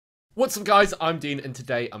What's up guys, I'm Dean and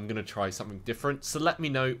today I'm going to try something different, so let me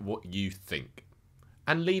know what you think.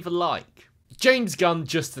 And leave a like. James Gunn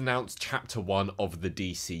just announced chapter 1 of the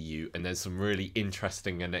DCU and there's some really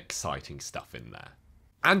interesting and exciting stuff in there.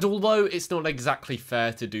 And although it's not exactly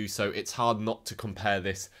fair to do so, it's hard not to compare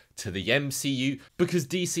this to the MCU because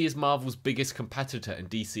DC is Marvel's biggest competitor and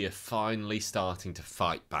DC are finally starting to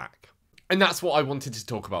fight back. And that's what I wanted to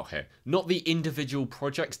talk about here. Not the individual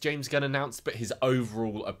projects James Gunn announced, but his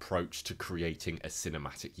overall approach to creating a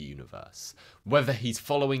cinematic universe. Whether he's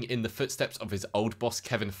following in the footsteps of his old boss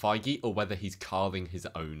Kevin Feige, or whether he's carving his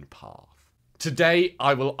own path. Today,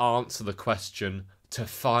 I will answer the question, to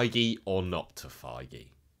Feige or not to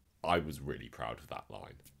Feige. I was really proud of that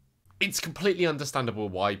line. It's completely understandable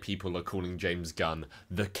why people are calling James Gunn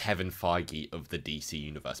the Kevin Feige of the DC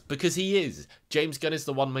universe, because he is. James Gunn is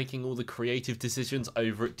the one making all the creative decisions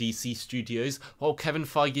over at DC Studios, while Kevin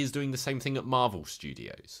Feige is doing the same thing at Marvel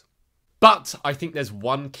Studios. But I think there's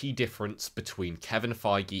one key difference between Kevin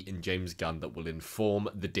Feige and James Gunn that will inform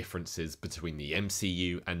the differences between the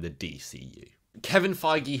MCU and the DCU. Kevin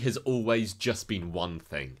Feige has always just been one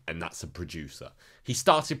thing, and that's a producer. He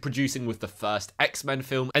started producing with the first X-Men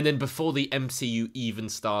film, and then before the MCU even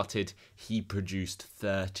started, he produced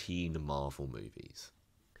 13 Marvel movies.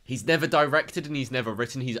 He's never directed and he's never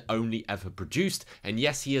written, he's only ever produced, and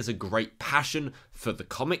yes, he has a great passion for the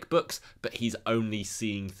comic books, but he's only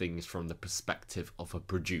seeing things from the perspective of a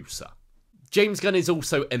producer. James Gunn is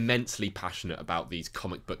also immensely passionate about these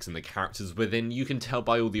comic books and the characters within. You can tell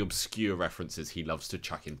by all the obscure references he loves to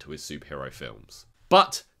chuck into his superhero films.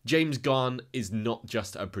 But James Gunn is not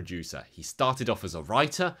just a producer. He started off as a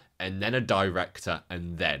writer, and then a director,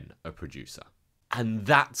 and then a producer. And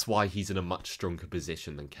that's why he's in a much stronger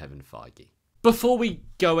position than Kevin Feige. Before we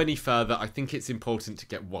go any further, I think it's important to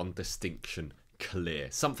get one distinction clear,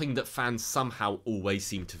 something that fans somehow always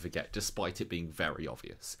seem to forget despite it being very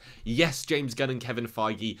obvious. Yes, James Gunn and Kevin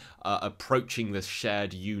Feige are approaching the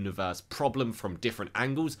shared universe problem from different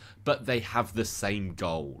angles, but they have the same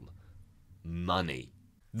goal. Money.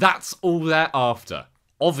 That's all they're after,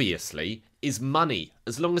 obviously, is money.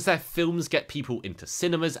 As long as their films get people into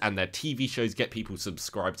cinemas and their TV shows get people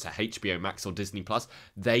subscribed to HBO Max or Disney Plus,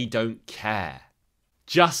 they don't care.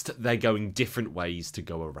 Just they're going different ways to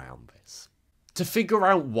go around this. To figure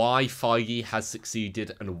out why Feige has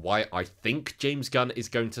succeeded and why I think James Gunn is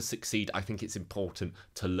going to succeed, I think it's important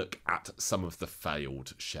to look at some of the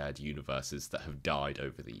failed shared universes that have died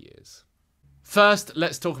over the years. First,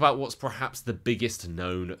 let's talk about what's perhaps the biggest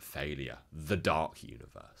known failure, the Dark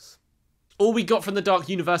Universe. All we got from the Dark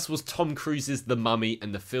Universe was Tom Cruise's The Mummy,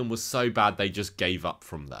 and the film was so bad they just gave up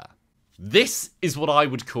from there. This is what I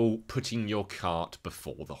would call putting your cart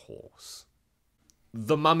before the horse.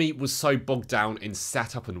 The Mummy was so bogged down in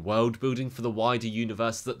setup and world building for the wider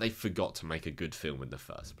universe that they forgot to make a good film in the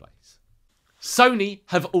first place. Sony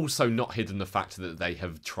have also not hidden the fact that they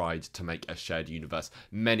have tried to make a shared universe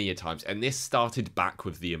many a times, and this started back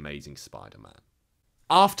with The Amazing Spider-Man.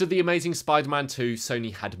 After The Amazing Spider-Man 2,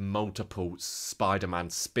 Sony had multiple Spider-Man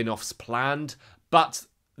spin-offs planned, but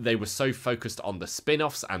they were so focused on the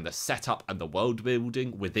spin-offs and the setup and the world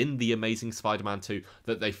building within The Amazing Spider-Man 2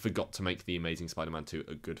 that they forgot to make The Amazing Spider-Man 2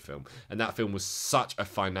 a good film. And that film was such a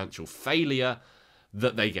financial failure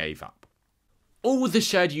that they gave up. All the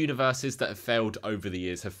shared universes that have failed over the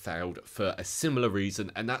years have failed for a similar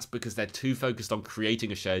reason, and that's because they're too focused on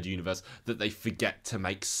creating a shared universe that they forget to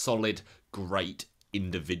make solid, great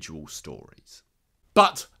individual stories.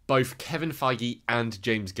 But both Kevin Feige and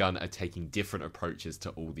James Gunn are taking different approaches to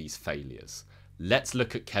all these failures. Let's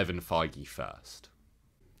look at Kevin Feige first.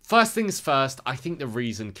 First things first, I think the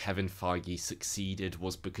reason Kevin Feige succeeded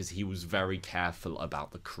was because he was very careful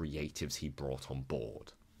about the creatives he brought on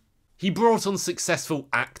board. He brought on successful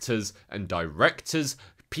actors and directors,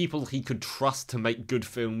 people he could trust to make good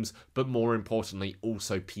films, but more importantly,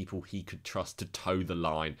 also people he could trust to toe the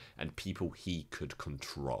line and people he could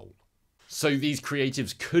control. So these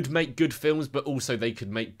creatives could make good films, but also they could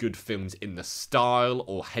make good films in the style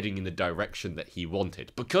or heading in the direction that he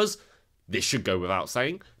wanted. Because, this should go without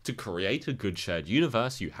saying, to create a good shared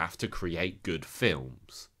universe, you have to create good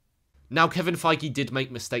films. Now, Kevin Feige did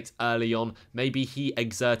make mistakes early on. Maybe he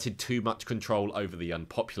exerted too much control over the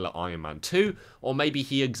unpopular Iron Man 2, or maybe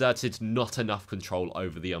he exerted not enough control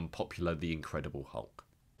over the unpopular The Incredible Hulk.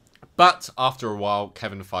 But after a while,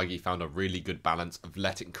 Kevin Feige found a really good balance of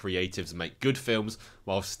letting creatives make good films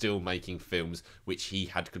while still making films which he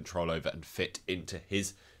had control over and fit into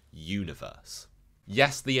his universe.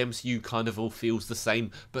 Yes, the MCU kind of all feels the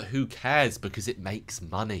same, but who cares because it makes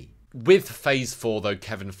money. With Phase 4 though,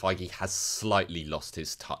 Kevin Feige has slightly lost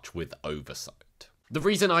his touch with oversight. The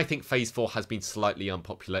reason I think Phase 4 has been slightly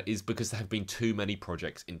unpopular is because there have been too many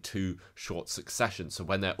projects in too short succession. So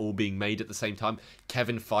when they're all being made at the same time,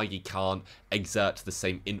 Kevin Feige can't exert the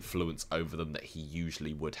same influence over them that he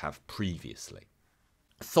usually would have previously.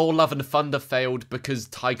 Thor Love and Thunder failed because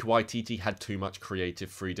Taika Waititi had too much creative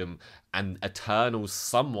freedom, and Eternals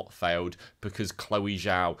somewhat failed because Chloe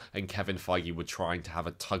Zhao and Kevin Feige were trying to have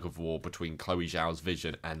a tug of war between Chloe Zhao's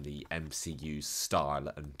vision and the MCU's style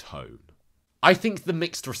and tone. I think the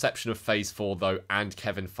mixed reception of Phase 4, though, and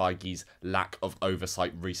Kevin Feige's lack of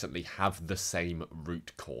oversight recently have the same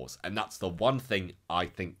root cause, and that's the one thing I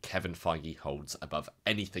think Kevin Feige holds above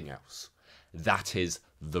anything else. That is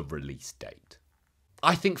the release date.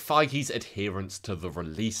 I think Feige's adherence to the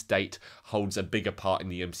release date holds a bigger part in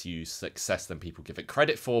the MCU's success than people give it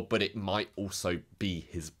credit for, but it might also be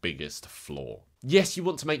his biggest flaw. Yes, you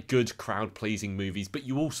want to make good, crowd-pleasing movies, but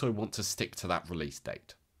you also want to stick to that release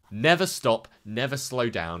date. Never stop, never slow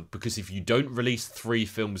down, because if you don't release 3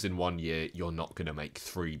 films in 1 year, you're not going to make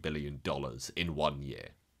 $3 billion in 1 year.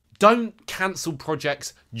 Don't cancel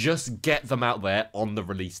projects, just get them out there on the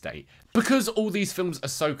release date. Because all these films are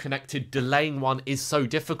so connected, delaying one is so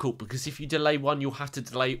difficult, because if you delay one, you'll have to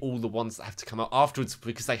delay all the ones that have to come out afterwards,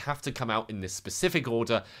 because they have to come out in this specific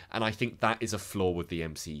order, and I think that is a flaw with the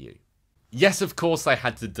MCU. Yes, of course, they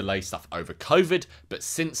had to delay stuff over COVID, but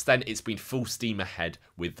since then, it's been full steam ahead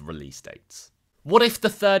with release dates. What if the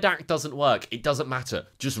third act doesn't work? It doesn't matter.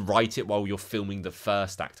 Just write it while you're filming the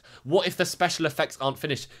first act. What if the special effects aren't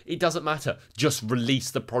finished? It doesn't matter. Just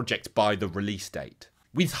release the project by the release date.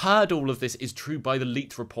 We've heard all of this is true by the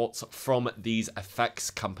leaked reports from these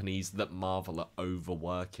effects companies that Marvel are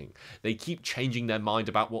overworking. They keep changing their mind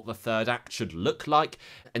about what the third act should look like,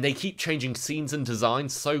 and they keep changing scenes and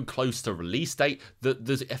designs so close to release date that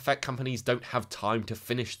the effect companies don't have time to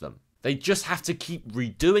finish them. They just have to keep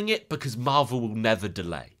redoing it because Marvel will never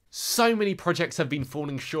delay. So many projects have been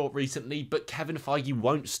falling short recently, but Kevin Feige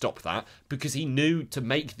won't stop that because he knew to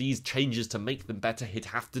make these changes, to make them better, he'd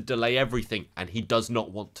have to delay everything, and he does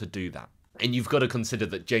not want to do that. And you've got to consider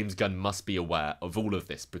that James Gunn must be aware of all of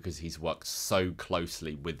this because he's worked so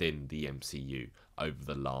closely within the MCU over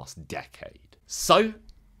the last decade. So,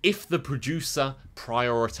 if the producer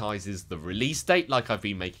prioritizes the release date like I've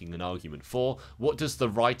been making an argument for, what does the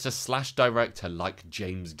writer/director like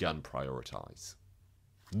James Gunn prioritize?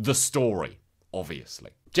 The story,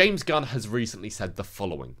 obviously. James Gunn has recently said the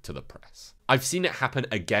following to the press. I've seen it happen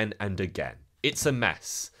again and again. It's a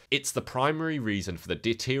mess. It's the primary reason for the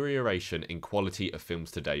deterioration in quality of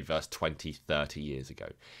films today versus 20, 30 years ago.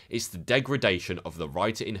 It's the degradation of the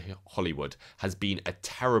writer in Hollywood has been a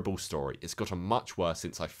terrible story. It's gotten much worse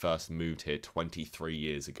since I first moved here 23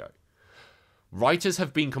 years ago. Writers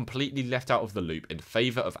have been completely left out of the loop in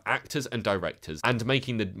favour of actors and directors, and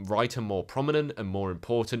making the writer more prominent and more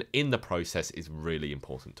important in the process is really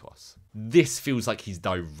important to us. This feels like he's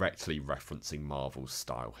directly referencing Marvel's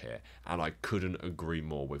style here, and I couldn't agree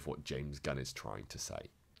more with what James Gunn is trying to say.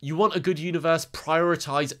 You want a good universe,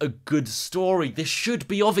 prioritise a good story. This should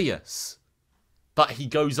be obvious. But he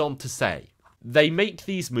goes on to say, they make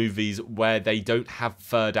these movies where they don't have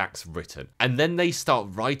third acts written, and then they start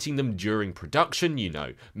writing them during production, you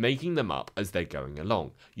know, making them up as they're going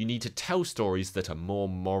along. You need to tell stories that are more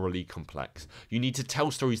morally complex. You need to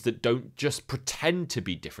tell stories that don't just pretend to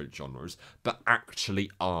be different genres, but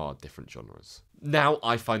actually are different genres. Now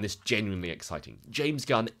I find this genuinely exciting. James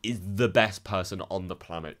Gunn is the best person on the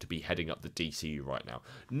planet to be heading up the DCU right now.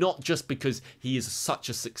 Not just because he is such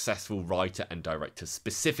a successful writer and director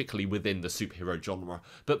specifically within the superhero genre,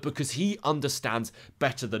 but because he understands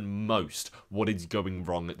better than most what is going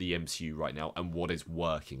wrong at the MCU right now and what is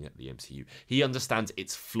working at the MCU. He understands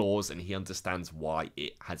its flaws and he understands why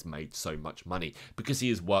it has made so much money because he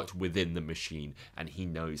has worked within the machine and he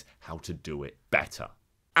knows how to do it better.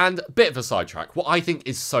 And a bit of a sidetrack, what I think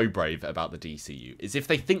is so brave about the DCU is if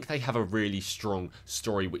they think they have a really strong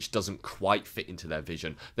story which doesn't quite fit into their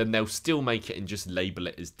vision, then they'll still make it and just label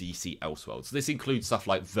it as DC Elseworlds. So this includes stuff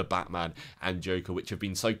like The Batman and Joker, which have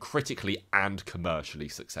been so critically and commercially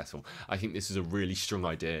successful. I think this is a really strong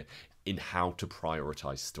idea in how to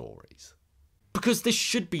prioritise stories. Because this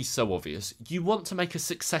should be so obvious, you want to make a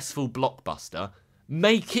successful blockbuster,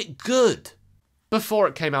 make it good! Before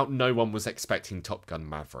it came out, no one was expecting Top Gun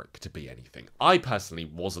Maverick to be anything. I personally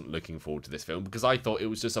wasn't looking forward to this film because I thought it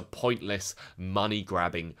was just a pointless,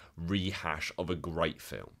 money-grabbing rehash of a great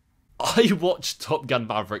film. I watched Top Gun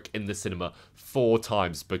Maverick in the cinema 4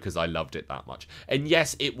 times because I loved it that much. And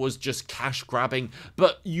yes, it was just cash grabbing,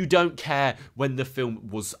 but you don't care when the film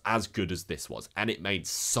was as good as this was, and it made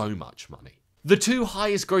so much money. The two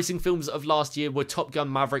highest grossing films of last year were Top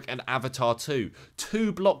Gun Maverick and Avatar 2.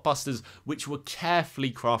 Two blockbusters which were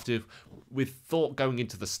carefully crafted with thought going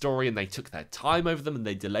into the story, and they took their time over them and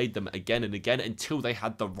they delayed them again and again until they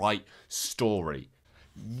had the right story.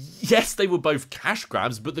 Yes, they were both cash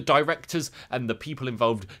grabs, but the directors and the people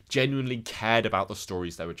involved genuinely cared about the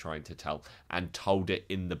stories they were trying to tell and told it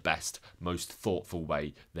in the best, most thoughtful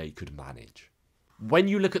way they could manage. When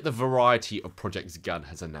you look at the variety of projects Gunn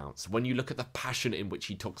has announced, when you look at the passion in which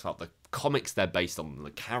he talks about the comics they're based on,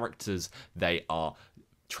 the characters they are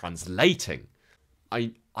translating,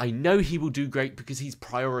 I know he will do great because he's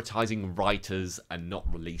prioritizing writers and not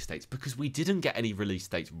release dates, because we didn't get any release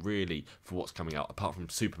dates really for what's coming out apart from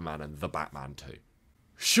Superman and The Batman 2.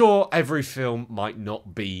 Sure, every film might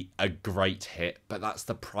not be a great hit, but that's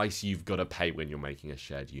the price you've got to pay when you're making a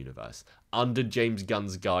shared universe. Under James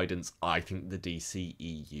Gunn's guidance, I think the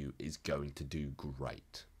DCEU is going to do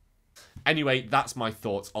great. Anyway, that's my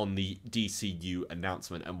thoughts on the DCU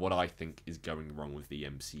announcement and what I think is going wrong with the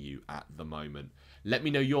MCU at the moment. Let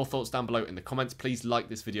me know your thoughts down below in the comments. Please like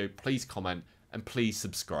this video, please comment, and please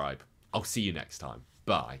subscribe. I'll see you next time.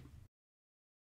 Bye.